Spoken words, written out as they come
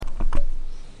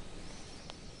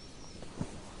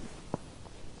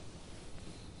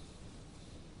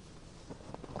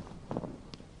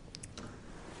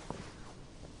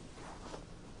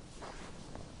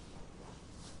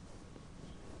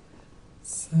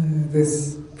So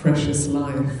this precious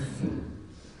life,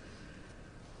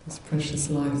 this precious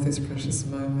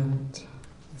moment,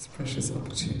 this precious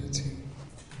opportunity.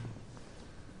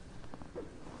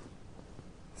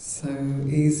 So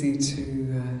easy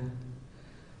to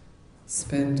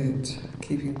spend it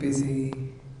keeping busy,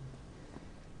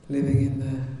 living in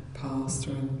the past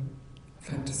or in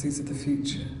fantasies of the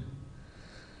future,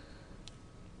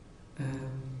 and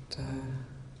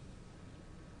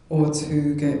or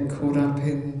to get caught up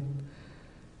in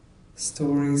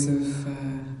stories of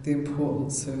the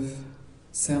importance of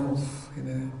self. I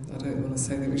don't want to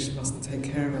say that we mustn't take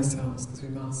care of ourselves, because we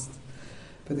must,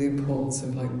 but the importance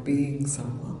of being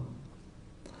someone,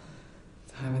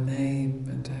 to have a name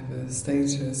and to have a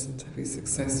status and to be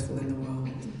successful in the world.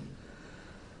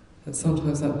 And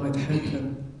sometimes that might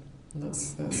happen, and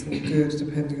that's all good,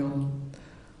 depending on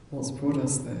what's brought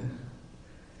us there.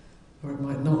 Or it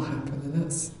might not happen, and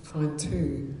that's fine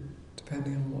too,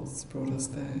 depending on what's brought us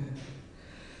there.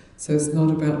 So it's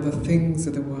not about the things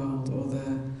of the world or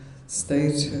the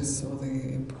status or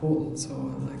the importance, or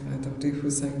like Anandabodhi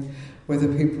was saying, whether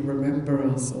people remember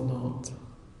us or not,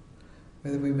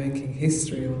 whether we're making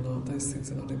history or not. Those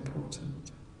things are not important.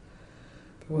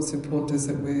 But what's important is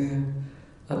that we're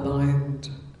aligned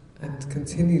and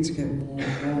continue to get more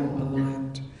and more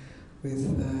aligned with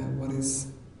what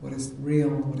is real,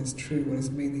 what is true, what is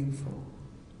meaningful.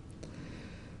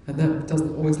 And that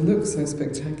doesn't always look so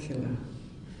spectacular.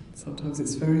 Sometimes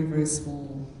it's very, very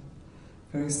small,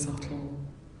 very subtle.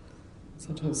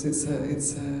 Sometimes it's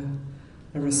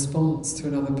a response to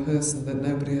another person that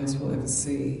nobody else will ever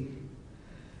see,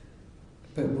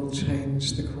 but will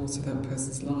change the course of that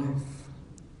person's life.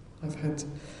 I've had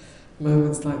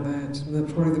moments like that,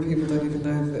 and probably the people don't even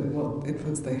know what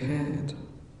influence they had.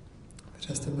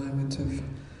 Just a moment of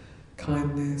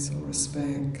kindness or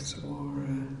respect or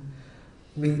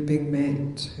being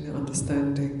met,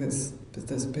 understanding that's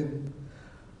been,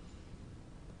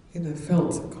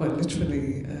 felt quite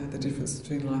literally the difference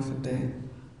between life and death.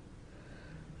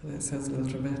 And that sounds a little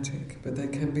dramatic, but there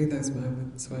can be those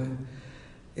moments where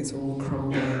it's all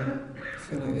crumbling. I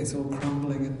feel like it's all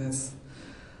crumbling, and there's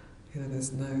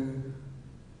no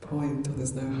point, or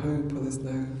there's no hope, or there's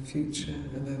no future,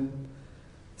 and then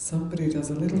somebody does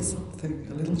a little something,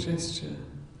 a little gesture,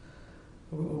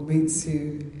 or meets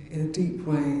you in a deep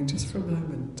way just for a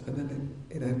moment, and then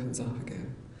it opens up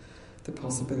again. The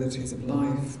possibilities of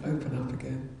life open up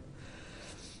again.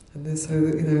 And then so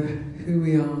that, who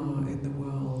we are in the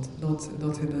world, not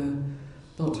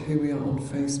who we are on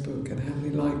Facebook and how many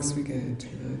likes we get,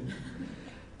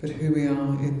 but who we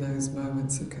are in those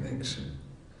moments of connection.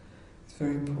 It's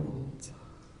very important.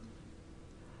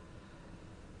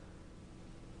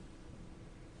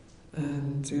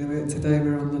 And today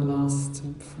we're on the last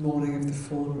morning of the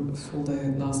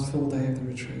last full day of the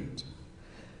retreat.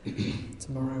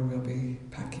 Tomorrow we'll be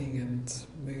packing and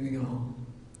moving on,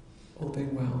 all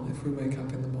being well, if we wake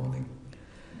up in the morning.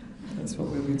 That's what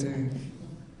we'll be doing.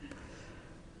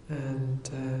 And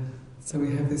so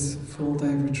we have this full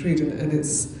day of retreat, and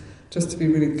it's just to be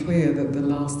really clear that the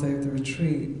last day of the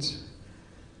retreat,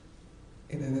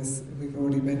 we've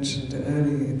already mentioned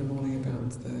early in the morning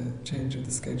about the change of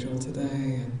the schedule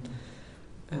today,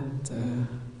 and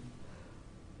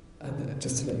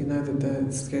just to let you know that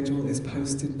the schedule is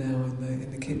posted now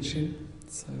in the kitchen,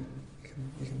 so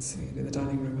you can see it in the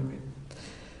dining room.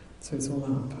 So it's all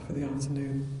up for the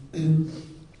afternoon,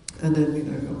 and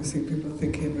then obviously people are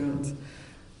thinking about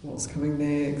what's coming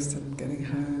next and getting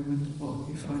home and what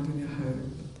you find in your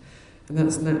home, and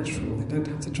that's natural. You don't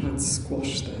have to try and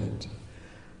squash that.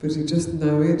 But you just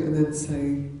know it and then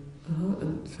say,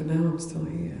 and for now I'm still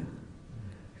here.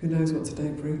 Who knows what today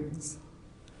brings?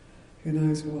 Who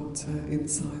knows what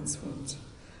insights, what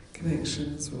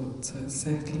connections, what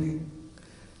settling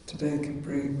today can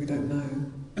bring? We don't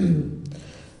know.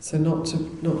 So not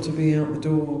to be out the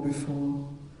door before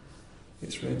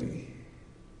it's ready,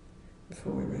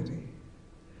 before we're ready.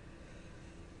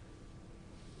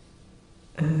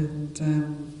 And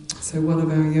so a couple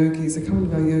of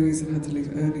our yogis have had to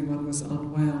leave early. One was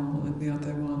unwell, and the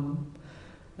other one,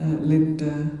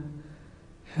 Linda,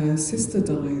 her sister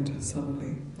died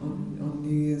suddenly on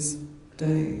New Year's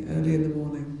Day, early in the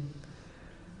morning.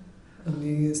 On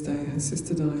New Year's Day, her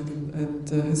sister died, and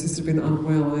her sister had been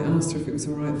unwell. I asked her if it was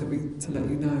all right to let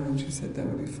you know, and she said that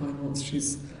would be fine once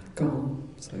she's gone.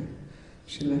 So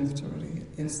she left already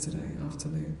yesterday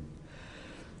afternoon.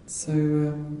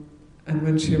 So. And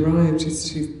when she arrived,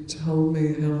 she told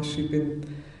me how she'd been,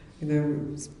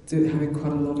 having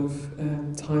quite a lot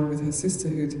of time with her sister,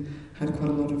 who'd had quite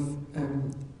a lot of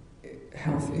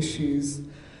health issues,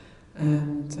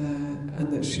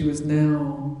 and that she was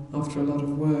now, after a lot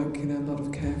of work, a lot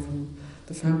of care from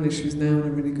the family, she was now in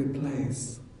a really good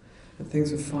place, and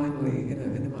things were finally in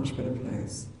a much better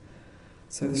place.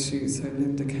 So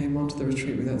Linda came onto the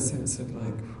retreat with that sense of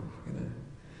like,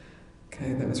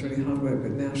 okay, that was really hard work,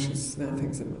 but now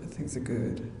things are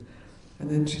good. And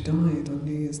then she died on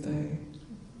New Year's Day.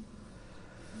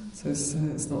 So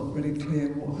it's not really clear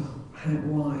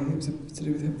why. It was to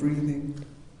do with her breathing.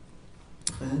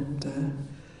 And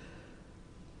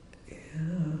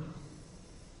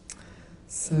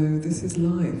so this is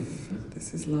life.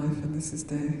 This is life, and this is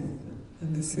death,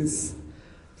 and this is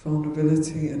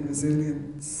vulnerability and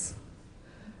resilience.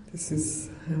 This is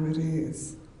how it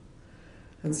is.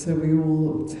 And so we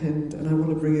all tend, and I want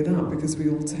to bring it up because we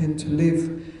all tend to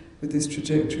live with this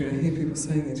trajectory. I hear people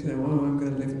saying it, I'm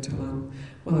going to live until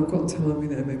I've got until I'm,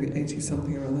 maybe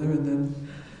 80-something or other, and then,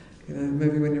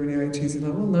 maybe when you're in your 80s, you're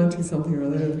like, 90-something or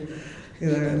other,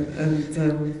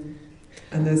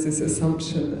 and there's this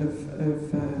assumption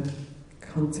of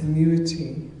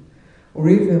continuity, or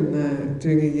even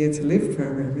doing a year to live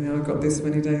program. I've got this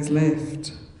many days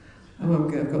left.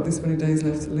 I've got this many days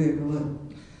left to live. I'm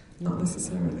like, not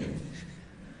necessarily.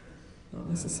 Not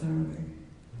necessarily.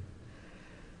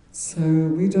 So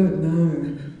we don't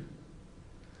know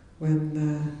when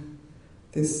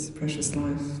this precious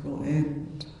life will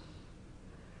end,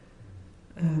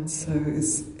 and so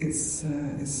it's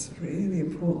really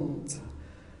important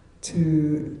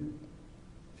to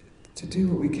do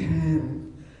what we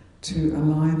can to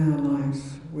align our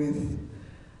life with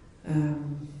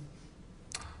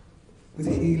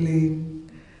healing,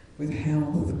 with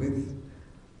health,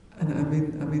 and I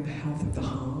mean health of the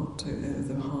heart,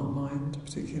 the heart-mind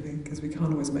particularly, because we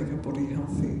can't always make our body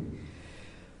healthy,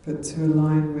 but to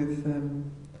align with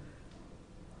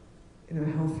a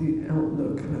healthy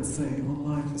outlook, let's say, on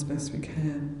life as best we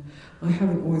can. I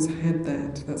haven't always had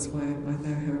that. That's why I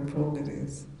know how important it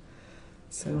is.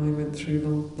 So I went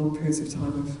through long periods of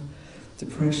time of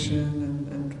depression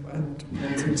and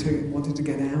wanting to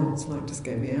get out, like just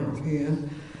get me out of here.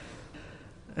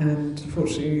 And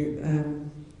fortunately,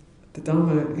 the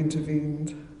Dhamma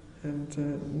intervened and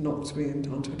knocked me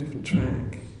onto a different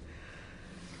track.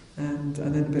 And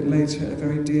then a bit later, a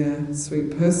very dear,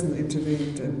 sweet person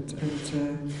intervened and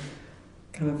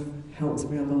kind of helped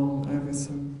me along over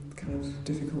some kind of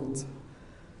difficult,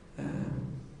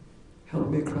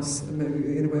 helped me across,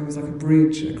 maybe in a way it was like a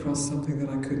bridge across something that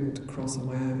I couldn't cross on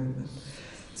my own.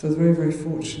 So I was very, very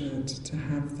fortunate to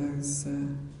have those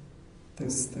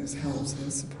helps,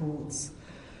 those supports.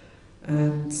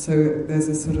 And so there's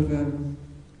a sort of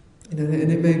and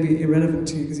it may be irrelevant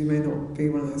to you because you may not be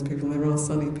one of those people. There are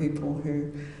sunny people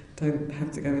who don't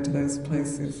have to go into those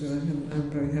places, and I'm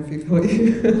very happy for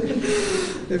you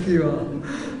if you are.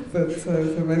 But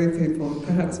for many people,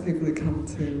 perhaps people who come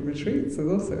to retreats,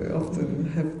 and also often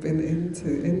have been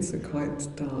into quite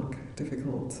dark,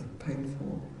 difficult,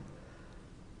 painful,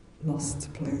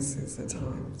 lost places at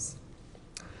times.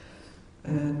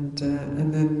 And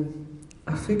then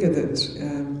I figure that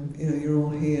you're all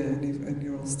here and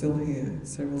you're all still here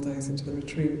several days into the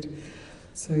retreat,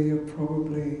 so you're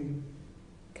probably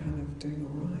kind of doing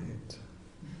all right,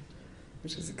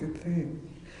 which is a good thing.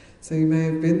 So you may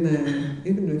have been there,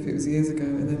 even if it was years ago,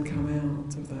 and then come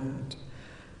out of that,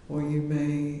 or you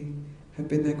may have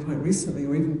been there quite recently,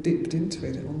 or even dipped into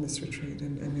it on this retreat,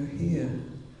 and you're here.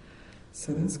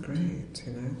 So that's great.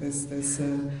 There's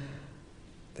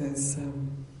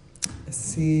a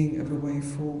seeing of a way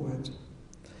forward.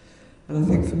 And I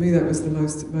think for me that was the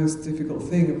most difficult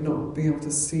thing, of not being able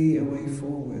to see a way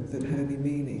forward that had any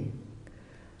meaning.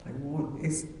 Like, what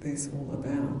is this all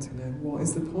about? What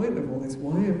is the point of all this?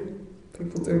 Why are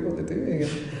people doing what they're doing?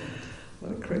 And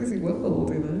what a crazy world,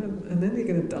 And then you're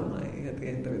going to die at the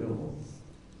end of it all.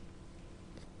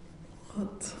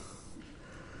 What?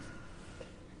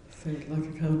 I think like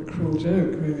a kind of a cruel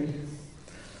joke, really.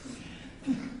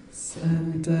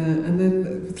 And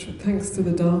then thanks to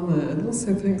the Dharma, and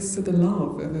also thanks to the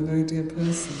love of a very dear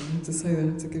person. I have to say that, I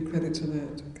have to give credit to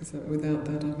that, because without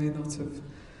that I may not have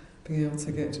been able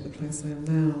to get to the place I am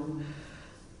now.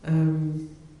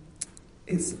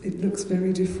 It looks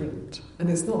very different, and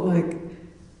it's not like,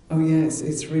 oh yes,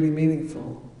 it's really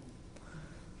meaningful.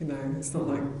 It's not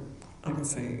like I can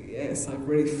say, yes, I've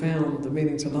really found the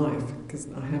meaning to life, because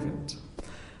I haven't.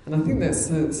 And I think that's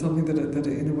something that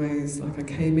in a way is like I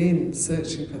came in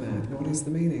searching for that. What is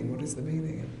the meaning? What is the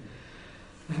meaning? And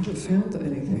I haven't found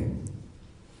anything,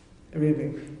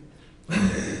 really.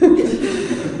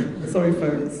 Sorry,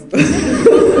 folks.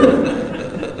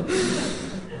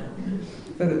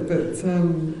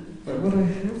 But what I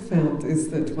have found is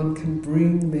that one can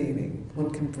bring meaning,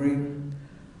 one can bring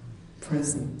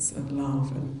presence and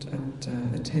love and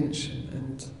attention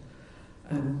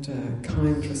and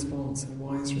kind response and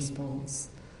wise response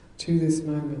to this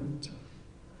moment.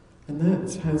 And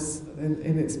that has,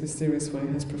 in its mysterious way,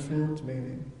 has profound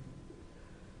meaning.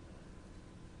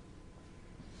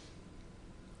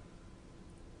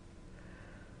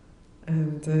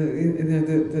 And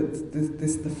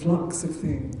the flux of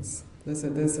things. There's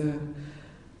a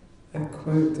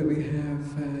quote that we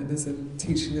have. There's a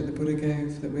teaching that the Buddha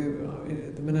gave that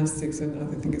the monastics, and I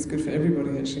think it's good for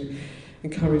everybody actually,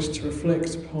 encouraged to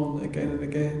reflect upon again and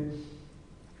again.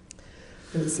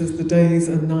 And it says, "The days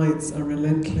and nights are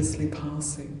relentlessly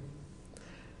passing.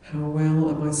 How well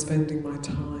am I spending my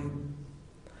time?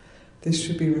 This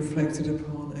should be reflected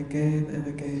upon again and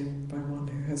again by one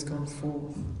who has gone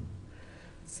forth."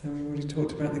 So we already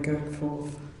talked about the going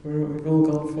forth. We've all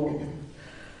gone forth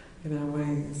in our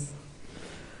ways.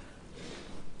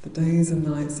 The days and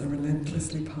nights are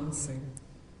relentlessly passing.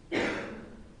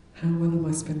 How well am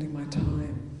I spending my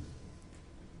time?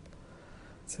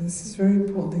 So this is a very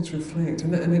important thing to reflect.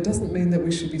 And it doesn't mean that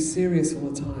we should be serious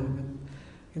all the time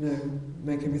and,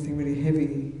 make everything really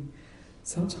heavy.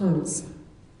 Sometimes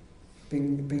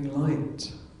being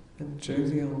light and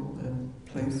jovial and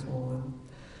playful and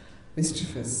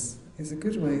mischievous is a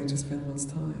good way to spend one's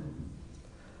time.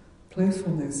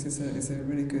 Playfulness is a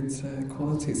really good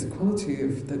quality. It's a quality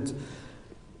that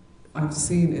I've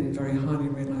seen in very highly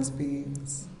realized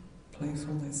beings.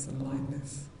 Playfulness and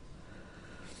lightness.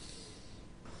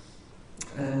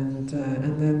 And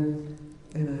then,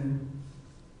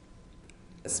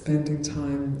 spending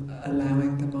time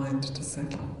allowing the mind to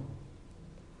settle.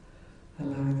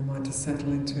 Allowing the mind to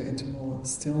settle into more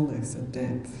stillness and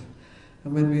depth.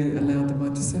 And when we allow the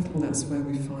mind to settle, that's where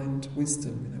we find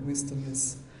wisdom. Wisdom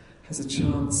has a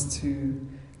chance to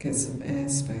get some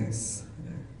airspace.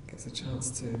 Gets a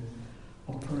chance to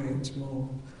operate more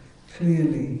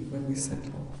clearly when we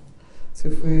settle. So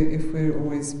if we're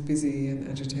always busy and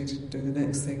agitated and doing the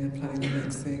next thing and planning the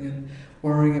next thing and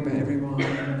worrying about everyone,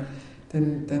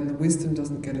 then the wisdom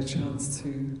doesn't get a chance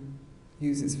to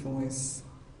use its voice.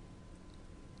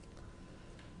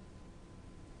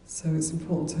 So it's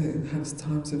important to have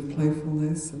times of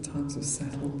playfulness and times of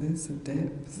settledness and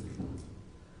depth,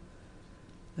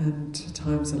 and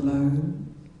times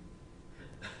alone,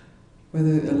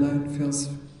 whether alone feels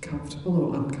comfortable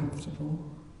or uncomfortable.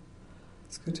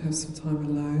 It's good to have some time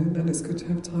alone, and it's good to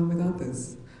have time with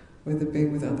others, whether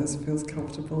being with others feels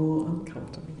comfortable or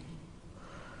uncomfortable.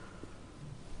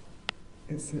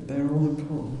 They're all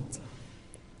important.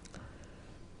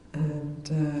 And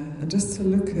just to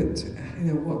look at,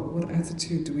 what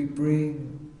attitude do we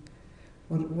bring?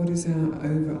 What is our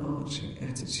overarching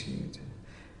attitude?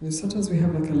 Sometimes we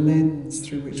have like a lens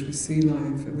through which we see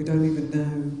life, and we don't even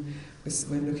know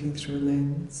we're looking through a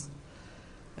lens.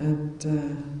 And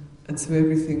so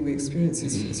everything we experience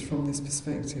is from this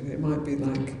perspective. It might be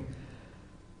like,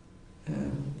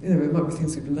 it might be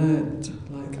things we've learned.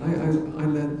 Like I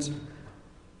learned,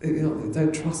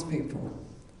 don't trust people.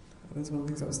 That was one of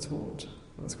the things I was taught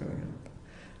when I was growing up.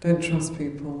 Don't trust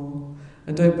people,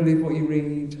 and don't believe what you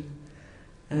read,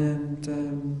 and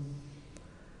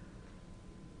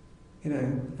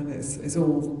and it's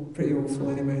all pretty awful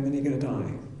anyway, and then you're going to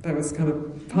die. That was kind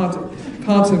of part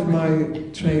of my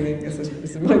training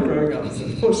as my growing up. So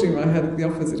fortunately, I had the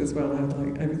opposite as well. I had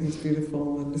like everything's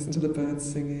beautiful and listen to the birds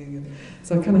singing, and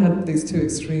so I kind of had these two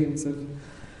extremes of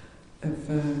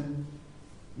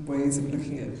ways of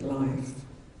looking at life.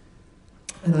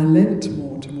 And I leant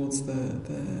more towards the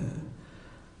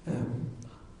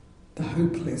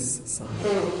hopeless side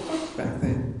back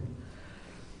then.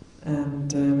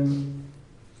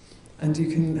 And you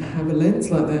can have a lens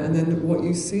like that, and then what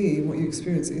you see, what you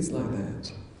experience is like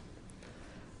that.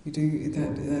 You do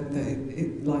that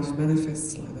life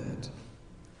manifests like that,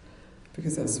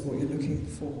 because that's what you're looking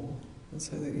for, and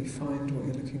so that you find what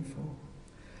you're looking for.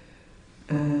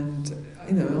 And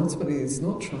ultimately, it's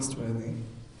not trustworthy.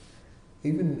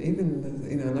 Even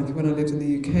like when I lived in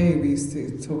the UK, we used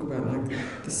to talk about like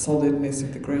the solidness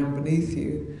of the ground beneath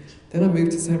you. Then I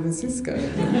moved to San Francisco.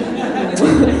 It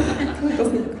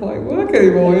doesn't quite work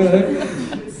anymore,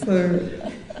 So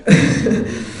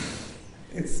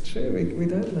it's true. We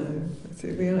don't know.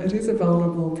 It is a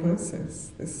vulnerable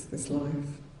process. This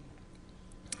life,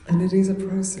 and it is a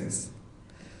process.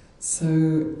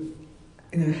 So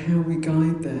how we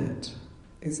guide that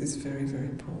is very, very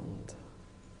important.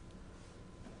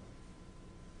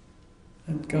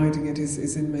 And guiding it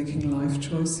is in making life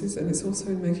choices, and it's also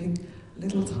in making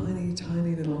little tiny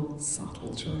little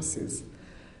subtle choices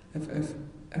of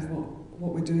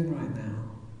what we're doing right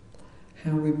now,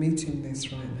 how we're meeting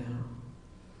this right now.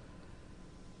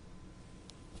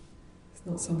 It's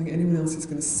not something anyone else is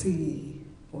going to see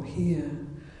or hear,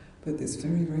 but it's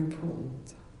very, very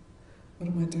important. What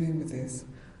am I doing with this?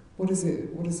 What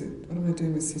am I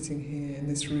doing with sitting here in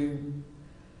this room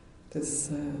that's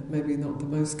maybe not the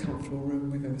most comfortable room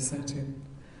we've ever sat in?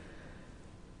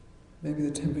 Maybe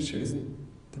the temperature isn't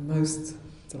the most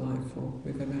delightful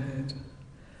we've ever had.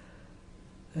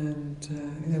 And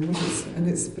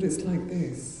but it's like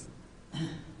this.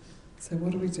 So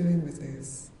what are we doing with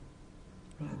this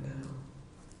right now?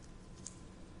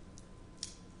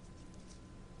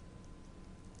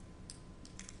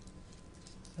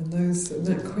 And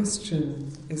that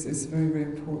question is very, very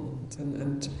important,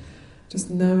 and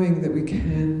just knowing that we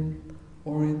can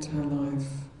orient our life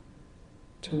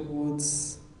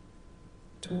towards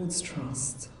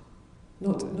trust,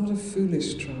 not a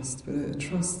foolish trust, but a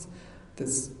trust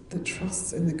that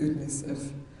trusts in the goodness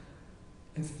of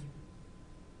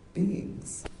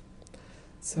beings.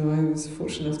 So I was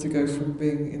fortunate enough to go from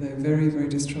being, very, very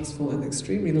distrustful and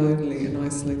extremely lonely and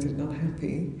isolated and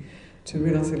unhappy, to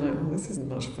realising this isn't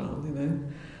much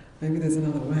fun, maybe there's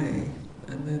another way.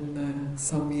 And then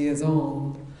some years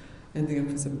on, ending up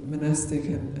as a monastic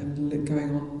and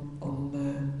going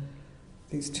on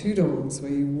these tudongs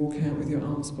where you walk out with your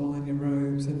alms bowl and your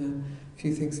robes and a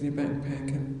few things in your backpack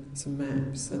and some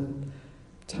maps, and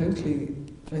totally,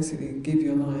 basically give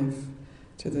your life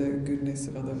to the goodness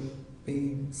of other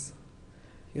beings.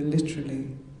 You're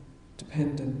literally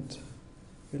dependent.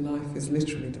 Your life is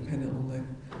literally dependent on the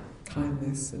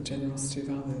kindness and generosity of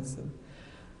others, and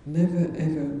never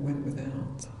ever went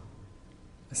without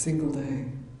a single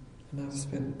day. And I've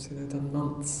spent, done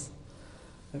months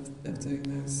of doing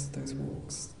those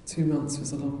walks. 2 months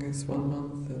was the longest, 1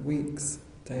 month, weeks,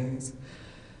 days.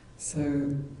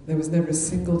 So there was never a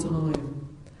single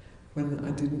time when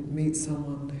I didn't meet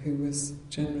someone who was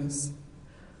generous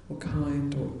or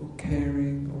kind or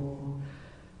caring or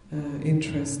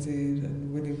interested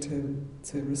and willing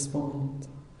to respond,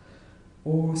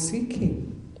 or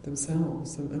seeking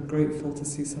themselves and grateful to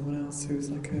see someone else who was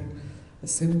like a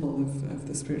symbol of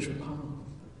the spiritual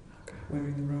path,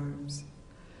 wearing the robes.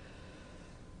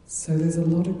 So there's a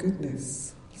lot of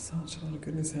goodness, such a lot of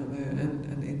goodness out there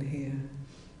and in here.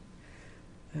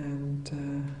 And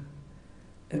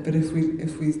but if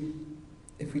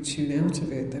we tune out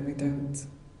of it, then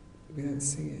we don't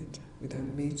see it, we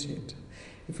don't meet it.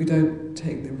 If we don't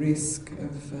take the risk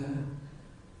of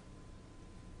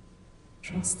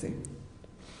trusting,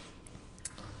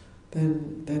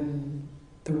 then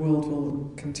the world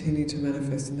will continue to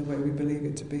manifest in the way we believe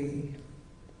it to be,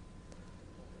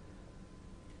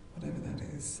 whatever that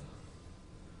is.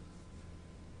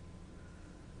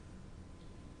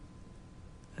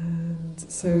 And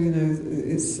so,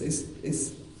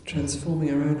 it's transforming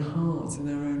our own heart and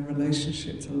our own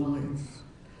relationship to life.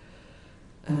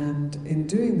 And in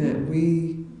doing that,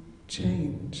 we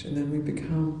change, and then we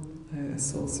become a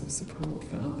source of support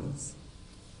for others.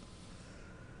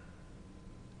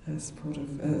 A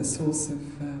source of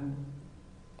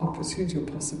opportunity or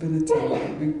possibility.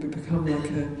 We become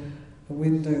like a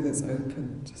window that's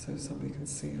opened, so somebody can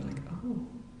see,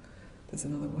 there's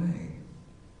another way.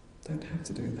 Don't have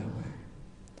to do it that way.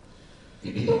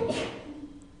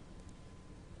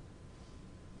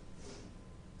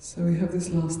 So we have this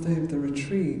last day of the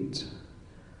retreat,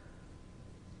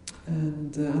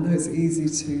 and I know it's easy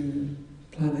to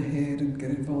plan ahead and get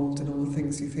involved in all the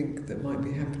things you think that might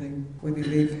be happening when you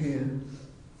leave here,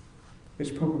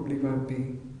 which probably won't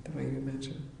be the way you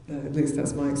imagine. At least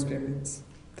that's my experience.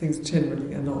 Things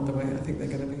generally are not the way I think they're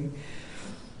going to be.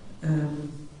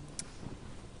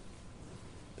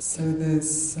 So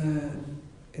there's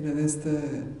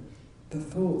the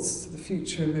thoughts to the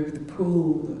future, maybe the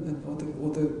pull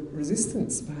or the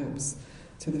resistance perhaps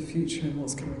to the future and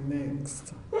what's coming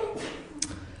next.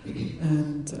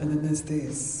 And then there's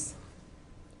this.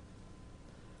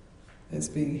 There's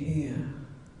being here,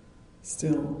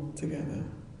 still together,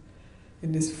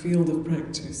 in this field of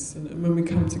practice. And when we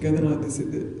come together like this,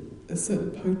 a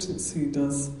certain potency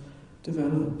does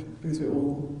develop, because we're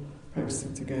all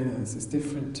practicing together. It's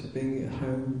different to being at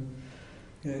home,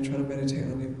 trying to meditate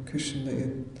on your cushion that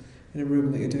you're in a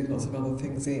room that you're doing lots of other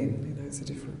things in. It's a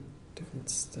different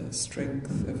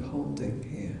strength of holding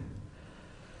here.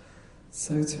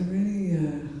 So to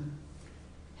really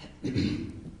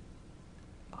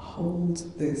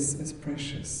hold this as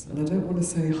precious, and I don't want to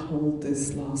say hold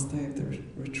this last day of the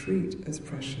retreat as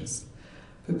precious,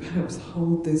 but perhaps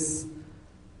hold this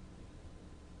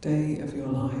day of your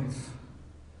life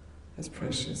as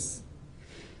precious.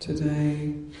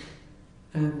 Today,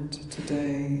 and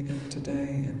today, and today,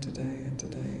 and today, and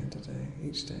today, and today,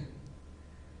 each day.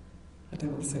 I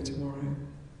don't want to say tomorrow,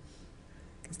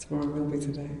 because tomorrow will be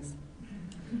today's.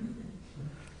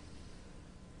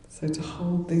 So to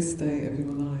hold this day of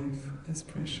your life as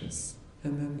precious,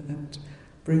 and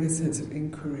bring a sense of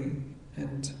inquiry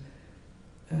and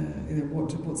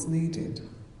what's needed,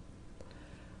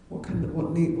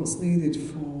 what's needed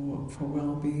for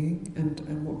well-being,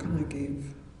 and what can I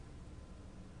give?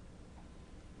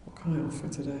 What can I offer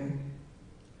today?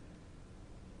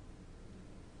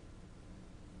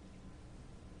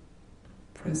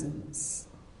 Presence,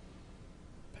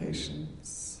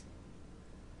 patience,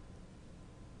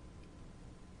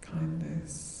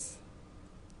 kindness.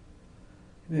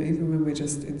 Even when we're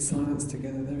just in silence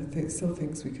together, there are still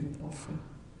things we can offer.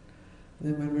 And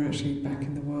then when we're actually back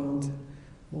in the world,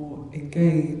 more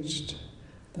engaged,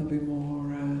 there'll be more,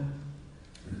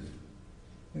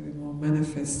 maybe more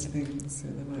manifest things.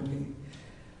 There might be,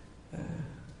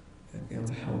 be able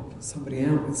to help somebody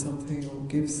out with something, or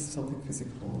give something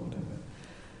physical, or whatever.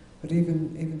 But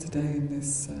even today in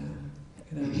this,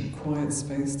 quiet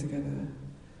space together,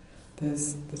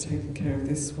 there's the taking care of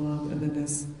this one, and then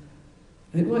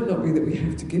and it might not be that we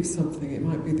have to give something. It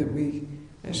might be that we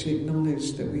actually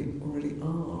acknowledge that we already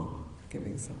are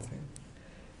giving something.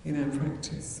 In our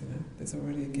practice, there's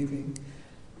already a giving.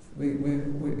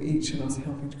 We're each of us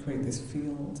helping to create this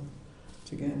field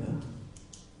together.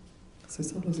 So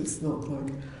sometimes it's not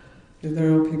like,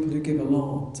 there are people who give a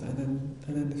lot, and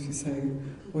then if you say,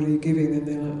 what are you giving? Then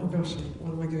they're like, oh gosh,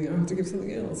 what am I giving? I have to give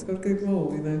something else, I've got to give more,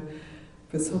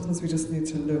 But sometimes we just need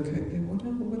to look at, what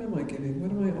am I giving?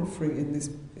 What am I offering in this,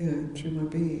 through my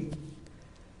being?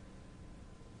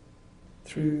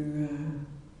 Through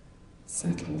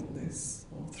settledness,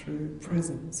 or through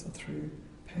presence, or through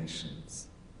patience,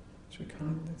 through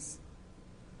kindness.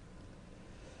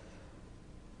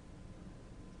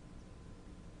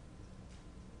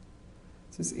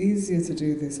 So it's easier to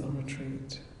do this on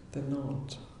retreat than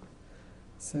not.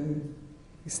 So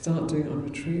we start doing it on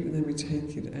retreat, and then we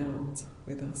take it out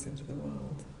with us into the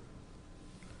world.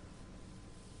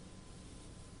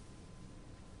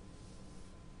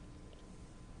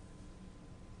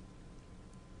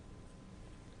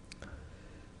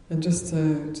 And just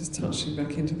touching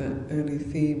back into that early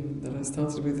theme that I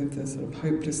started with, of the sort of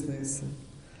hopelessness and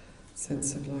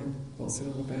sense of like, what's it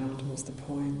all about, and what's the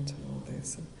point, and all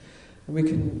this. And we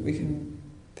can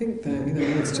think that,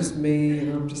 it's just me,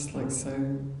 and I'm just like so,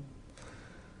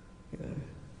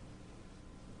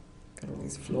 got all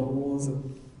these flaws,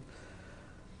 and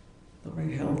not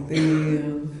very healthy,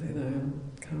 and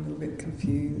kind of a little bit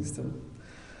confused, or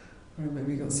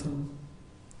maybe got some,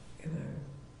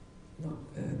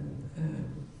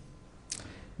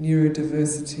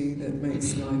 neurodiversity that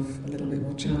makes life a little bit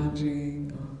more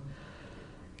challenging, or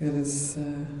there's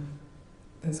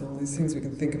all these things we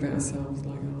can think about ourselves,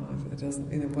 like, it doesn't,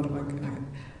 what have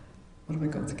I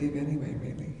got to give anyway,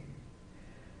 really?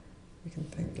 We can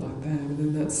think like that, and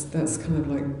then that's kind of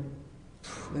like,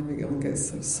 then we all get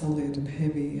sort of solid and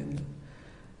heavy,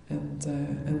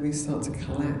 and we start to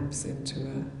collapse into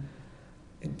a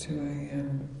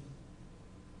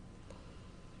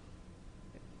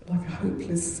like a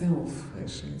hopeless self.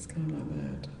 Actually, it's kind of like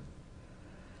that.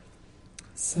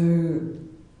 So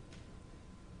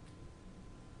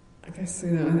I guess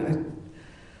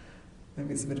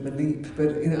maybe it's a bit of a leap,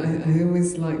 but I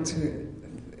always like to.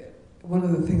 One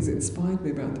of the things that inspired me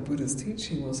about the Buddha's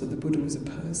teaching was that the Buddha was a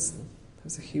person,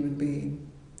 was a human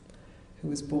being who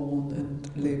was born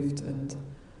and lived and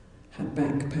had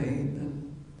back pain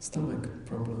and stomach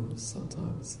problems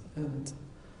sometimes and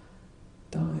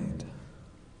died.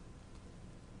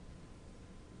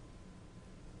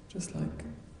 Just like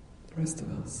the rest of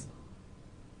us.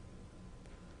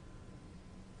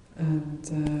 And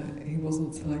he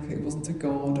wasn't a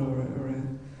god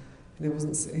he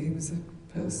was a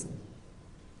person,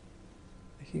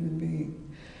 a human being.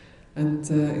 And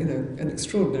an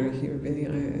extraordinary human being.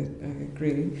 I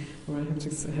agree, or I have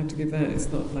to give that.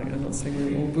 It's not like, I'm not saying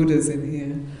we're all Buddhas in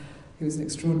here. He was an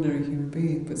extraordinary human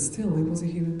being, but still, he was a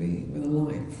human being with a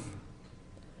life.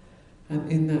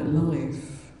 And in that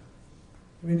life,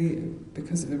 really,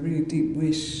 because of a really deep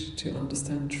wish to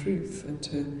understand truth and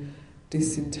to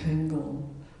disentangle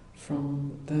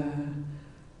from the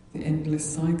endless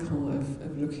cycle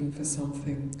of looking for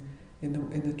something in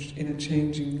a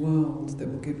changing world that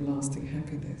will give lasting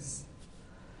happiness.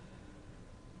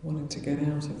 Wanting to get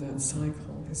out of that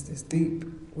cycle, this deep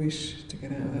wish to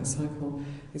get out of that cycle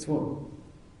is what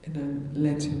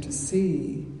led him to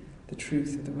see the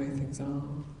truth of the way things are.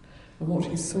 And what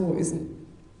he saw isn't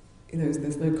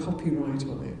there's no copyright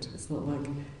on it. It's not like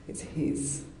it's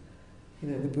his.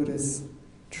 The Buddha's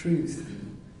truth.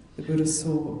 The Buddha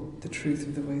saw the truth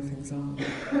of the way things are.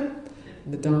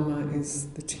 And the Dhamma is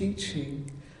the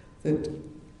teaching that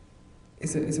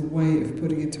is a way of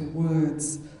putting into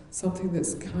words something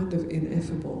that's kind of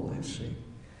ineffable, actually.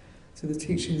 So the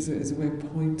teaching is a way of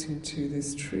pointing to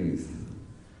this truth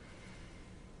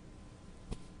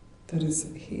that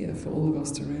is here for all of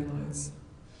us to realise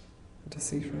and to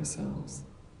see for ourselves.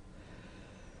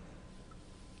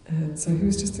 And so he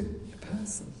was just a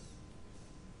person.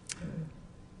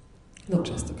 Not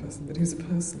just a person, but he was a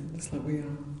person, just like we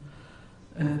are.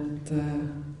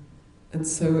 And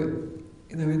so,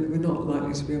 we're not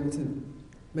likely to be able to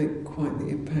make quite the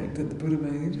impact that the Buddha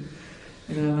made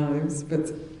in our lives, but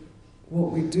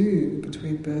what we do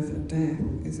between birth and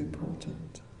death is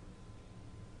important.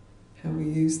 How we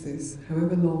use this,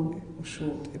 however long or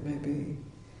short it may be,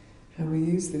 how we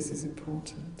use this is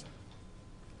important.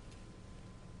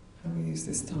 How we use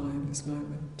this time, this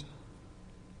moment.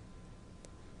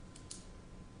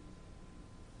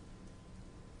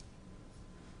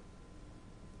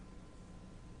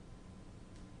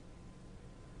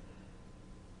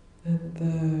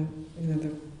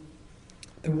 And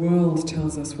the world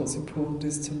tells us what's important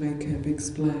is to make a big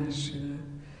splash,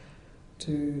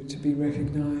 to be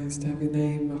recognised, to have your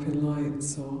name up in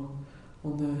lights or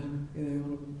on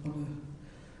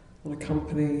a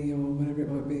company or whatever it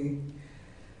might be.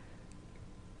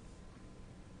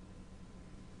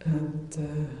 And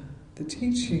the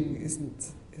teaching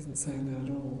isn't saying that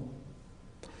at all.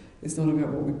 It's not about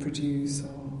what we produce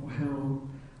or how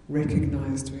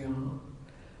recognised we are,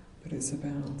 but it's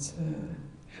about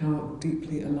how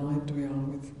deeply aligned we are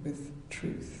with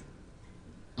truth.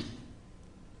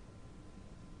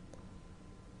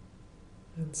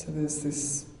 And so there's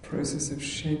this process of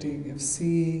shedding, of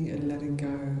seeing and letting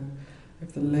go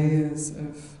of the layers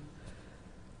of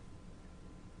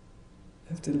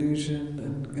delusion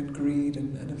and greed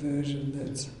and aversion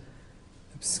that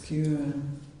obscure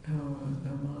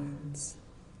our minds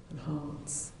and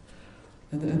hearts,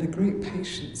 and a great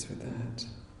patience with that.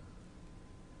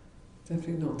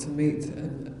 Definitely not to meet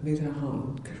our heart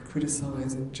and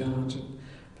criticise and judge,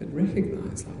 but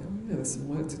recognise, there's some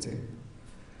work to do.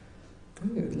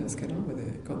 Good, let's get on with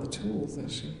it. Got the tools,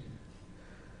 actually.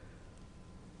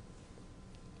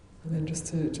 And then just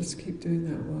to keep doing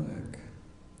that work.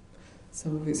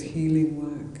 Some of it's healing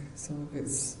work, some of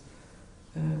it's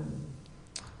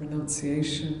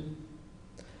renunciation,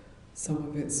 some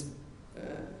of it's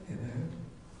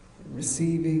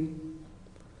receiving,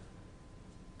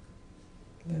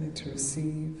 learning to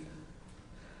receive.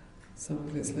 Some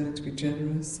of it's learning to be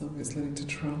generous, some of it's learning to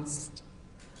trust.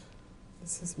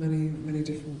 There's many, many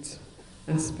different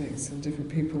aspects, and different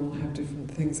people have different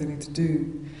things they need to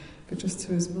do. But just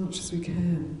to, as much as we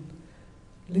can,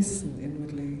 listen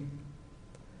inwardly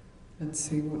and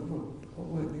see what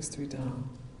work needs to be done.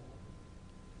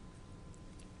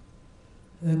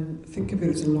 And then think of it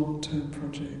as a long-term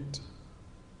project,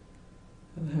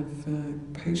 and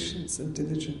have patience and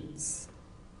diligence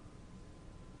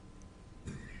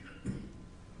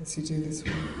as you do this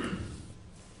work.